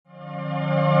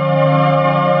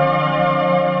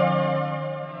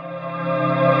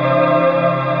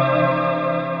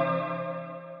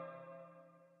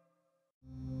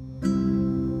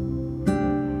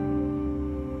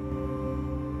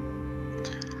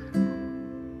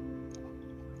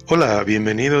Hola,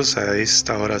 bienvenidos a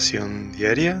esta oración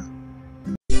diaria.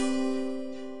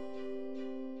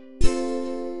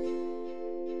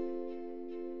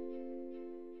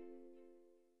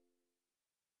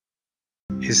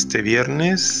 Este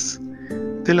viernes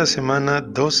de la semana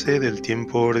 12 del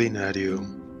tiempo ordinario.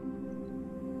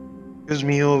 Dios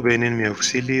mío, ven en mi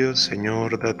auxilio,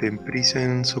 Señor, date prisa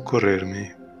en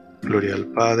socorrerme. Gloria al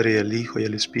Padre, al Hijo y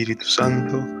al Espíritu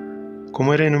Santo,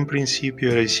 como era en un principio,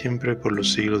 ahora y siempre, por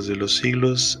los siglos de los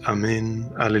siglos. Amén.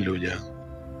 Aleluya.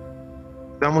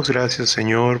 Damos gracias,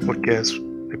 Señor, porque has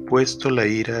depuesto la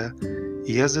ira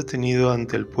y has detenido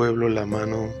ante el pueblo la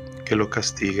mano que lo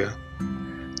castiga.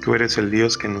 Tú eres el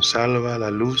Dios que nos salva, la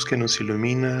luz que nos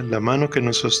ilumina, la mano que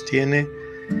nos sostiene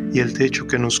y el techo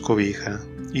que nos cobija,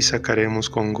 y sacaremos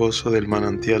con gozo del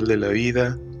manantial de la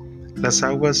vida las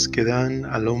aguas que dan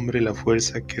al hombre la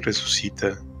fuerza que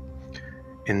resucita.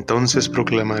 Entonces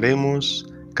proclamaremos,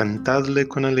 cantadle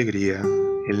con alegría,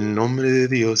 el nombre de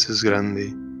Dios es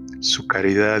grande, su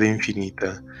caridad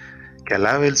infinita. Que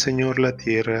alabe el Señor la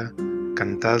tierra,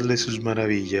 cantadle sus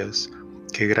maravillas,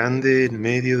 que grande en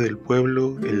medio del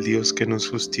pueblo el Dios que nos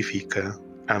justifica.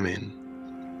 Amén.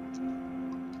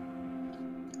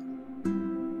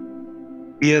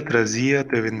 Día tras día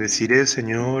te bendeciré,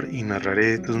 Señor, y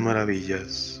narraré tus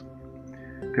maravillas.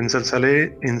 Te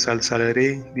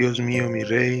ensalzaré, Dios mío, mi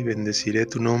Rey, bendeciré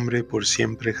tu nombre por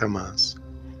siempre jamás.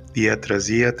 Día tras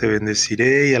día te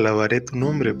bendeciré y alabaré tu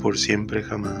nombre por siempre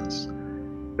jamás.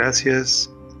 Gracias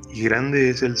y grande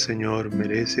es el Señor,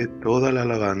 merece toda la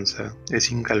alabanza,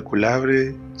 es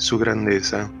incalculable su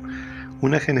grandeza.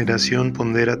 Una generación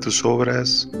pondera tus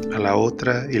obras a la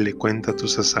otra y le cuenta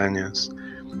tus hazañas.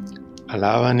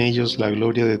 Alaban ellos la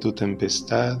gloria de tu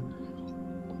tempestad,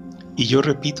 y yo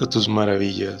repito tus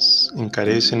maravillas.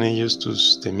 Encarecen ellos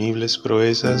tus temibles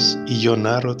proezas, y yo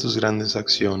narro tus grandes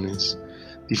acciones.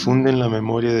 Difunden la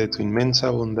memoria de tu inmensa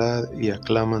bondad y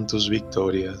aclaman tus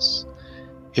victorias.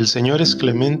 El Señor es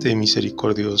clemente y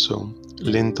misericordioso,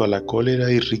 lento a la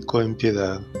cólera y rico en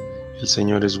piedad. El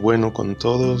Señor es bueno con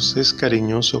todos, es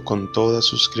cariñoso con todas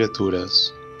sus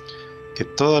criaturas. Que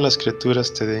todas las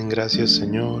criaturas te den gracias,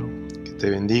 Señor, que te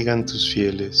bendigan tus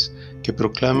fieles, que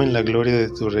proclamen la gloria de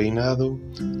tu reinado,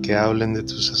 que hablen de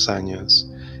tus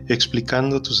hazañas,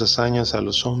 explicando tus hazañas a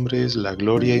los hombres, la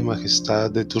gloria y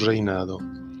majestad de tu reinado.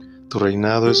 Tu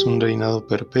reinado es un reinado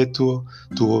perpetuo,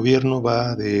 tu gobierno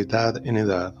va de edad en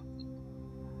edad.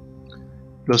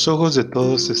 Los ojos de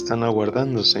todos te están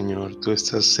aguardando, Señor, tú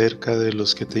estás cerca de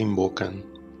los que te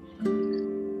invocan.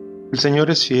 El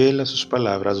Señor es fiel a sus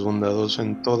palabras, bondadoso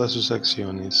en todas sus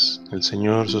acciones. El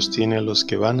Señor sostiene a los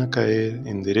que van a caer,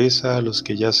 endereza a los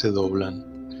que ya se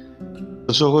doblan.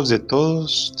 Los ojos de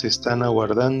todos te están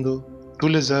aguardando, tú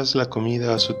les das la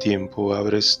comida a su tiempo,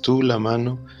 abres tú la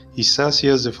mano y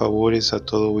sacias de favores a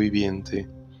todo viviente.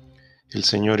 El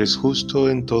Señor es justo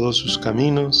en todos sus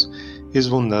caminos, es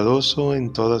bondadoso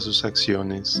en todas sus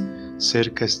acciones.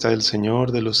 Cerca está el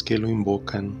Señor de los que lo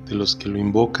invocan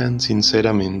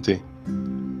sinceramente.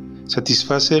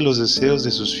 Satisface los deseos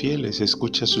de sus fieles,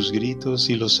 escucha sus gritos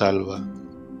y los salva.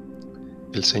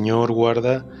 El Señor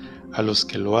guarda a los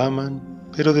que lo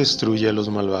aman, pero destruye a los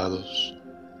malvados.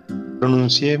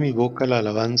 Pronuncié mi boca la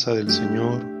alabanza del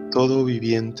Señor, todo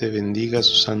viviente bendiga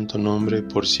su santo nombre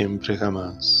por siempre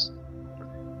jamás.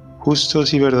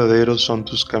 Justos y verdaderos son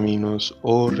tus caminos,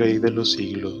 oh Rey de los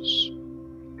siglos.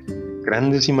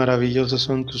 Grandes y maravillosas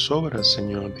son tus obras,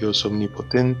 Señor Dios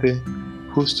omnipotente,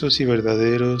 justos y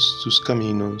verdaderos tus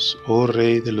caminos, oh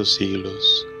Rey de los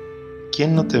siglos.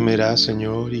 ¿Quién no temerá,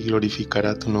 Señor, y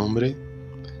glorificará tu nombre?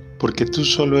 Porque tú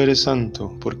solo eres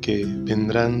santo, porque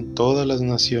vendrán todas las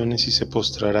naciones y se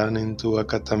postrarán en tu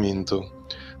acatamiento,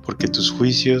 porque tus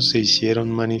juicios se hicieron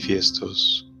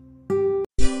manifiestos.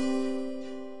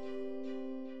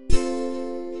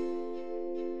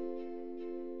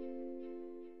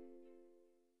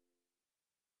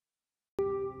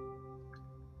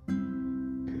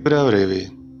 Lectura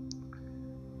breve.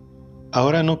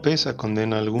 Ahora no pesa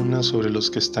condena alguna sobre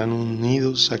los que están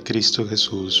unidos a Cristo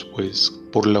Jesús, pues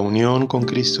por la unión con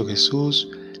Cristo Jesús,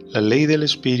 la ley del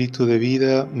Espíritu de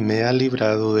vida me ha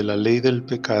librado de la ley del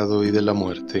pecado y de la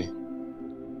muerte.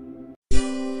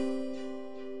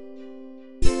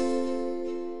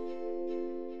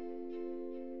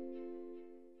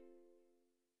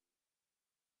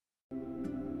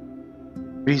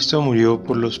 Cristo murió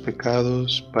por los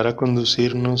pecados para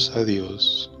conducirnos a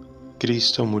Dios.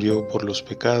 Cristo murió por los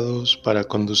pecados para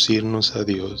conducirnos a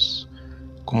Dios.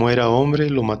 Como era hombre,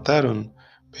 lo mataron,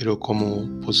 pero como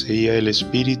poseía el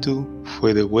Espíritu,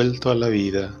 fue devuelto a la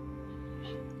vida.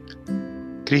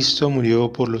 Cristo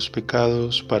murió por los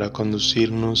pecados para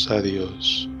conducirnos a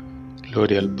Dios.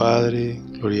 Gloria al Padre,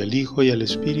 gloria al Hijo y al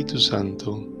Espíritu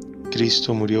Santo.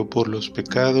 Cristo murió por los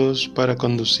pecados para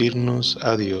conducirnos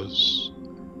a Dios.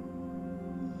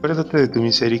 Acuérdate de tu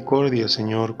misericordia,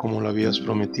 Señor, como lo habías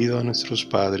prometido a nuestros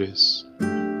padres.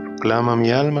 Proclama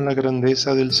mi alma la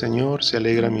grandeza del Señor, se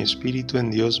alegra mi espíritu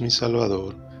en Dios mi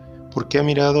Salvador, porque ha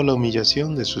mirado la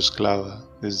humillación de su esclava.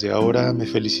 Desde ahora me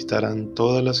felicitarán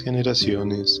todas las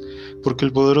generaciones, porque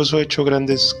el poderoso ha hecho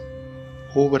grandes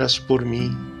obras por mí,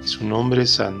 y su nombre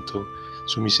es santo.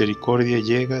 Su misericordia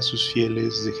llega a sus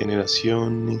fieles de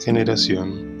generación en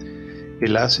generación.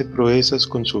 Él hace proezas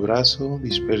con su brazo,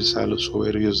 dispersa a los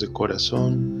soberbios de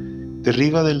corazón,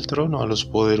 derriba del trono a los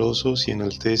poderosos y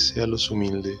enaltece a los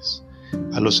humildes.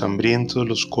 A los hambrientos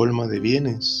los colma de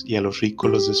bienes, y a los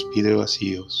ricos los despide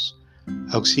vacíos.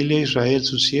 Auxilia a Israel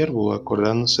su siervo,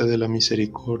 acordándose de la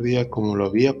misericordia como lo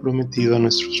había prometido a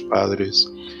nuestros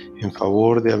padres, en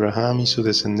favor de Abraham y su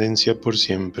descendencia por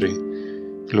siempre.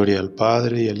 Gloria al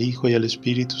Padre, y al Hijo, y al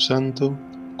Espíritu Santo,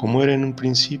 como era en un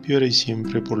principio, ahora y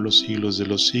siempre, por los siglos de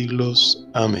los siglos.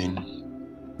 Amén.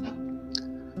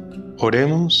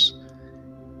 Oremos.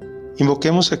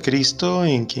 Invoquemos a Cristo,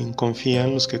 en quien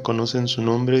confían los que conocen su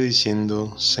nombre,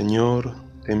 diciendo: Señor,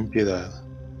 ten piedad.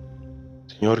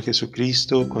 Señor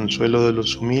Jesucristo, consuelo de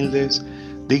los humildes,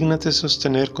 dígnate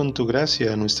sostener con tu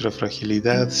gracia nuestra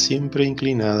fragilidad siempre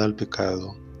inclinada al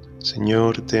pecado.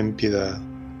 Señor, ten piedad.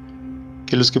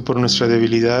 Que los que por nuestra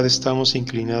debilidad estamos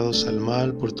inclinados al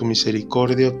mal, por tu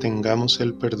misericordia obtengamos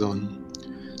el perdón.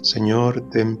 Señor,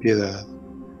 ten piedad.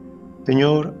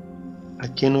 Señor, a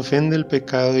quien ofende el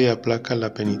pecado y aplaca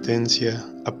la penitencia,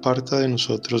 aparta de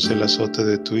nosotros el azote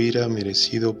de tu ira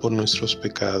merecido por nuestros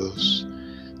pecados.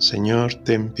 Señor,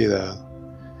 ten piedad.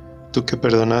 Tú que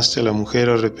perdonaste a la mujer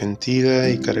arrepentida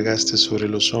y cargaste sobre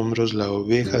los hombros la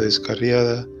oveja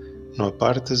descarriada, no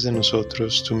apartes de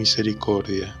nosotros tu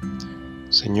misericordia.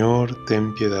 Señor,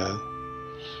 ten piedad.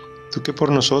 Tú que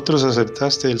por nosotros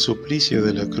aceptaste el suplicio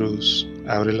de la cruz,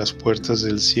 abre las puertas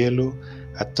del cielo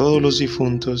a todos los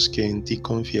difuntos que en ti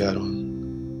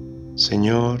confiaron.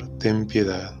 Señor, ten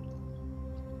piedad.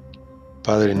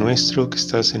 Padre nuestro que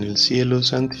estás en el cielo,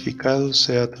 santificado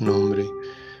sea tu nombre.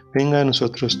 Venga a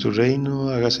nosotros tu reino,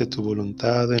 hágase tu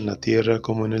voluntad en la tierra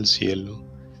como en el cielo.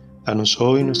 Danos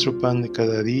hoy nuestro pan de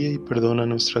cada día y perdona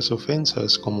nuestras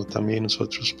ofensas, como también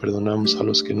nosotros perdonamos a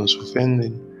los que nos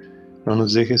ofenden. No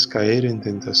nos dejes caer en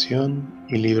tentación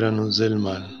y líbranos del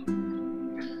mal.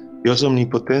 Dios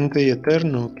omnipotente y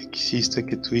eterno, que quisiste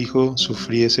que tu Hijo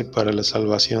sufriese para la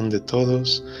salvación de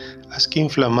todos, haz que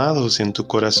inflamados en tu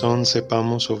corazón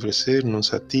sepamos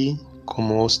ofrecernos a ti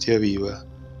como hostia viva.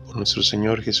 Por nuestro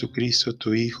Señor Jesucristo,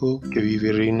 tu Hijo, que vive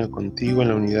y reina contigo en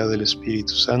la unidad del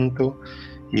Espíritu Santo,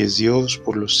 y es Dios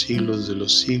por los siglos de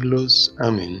los siglos.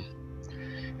 Amén.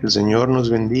 El Señor nos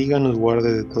bendiga, nos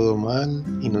guarde de todo mal,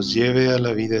 y nos lleve a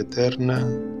la vida eterna.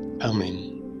 Amén.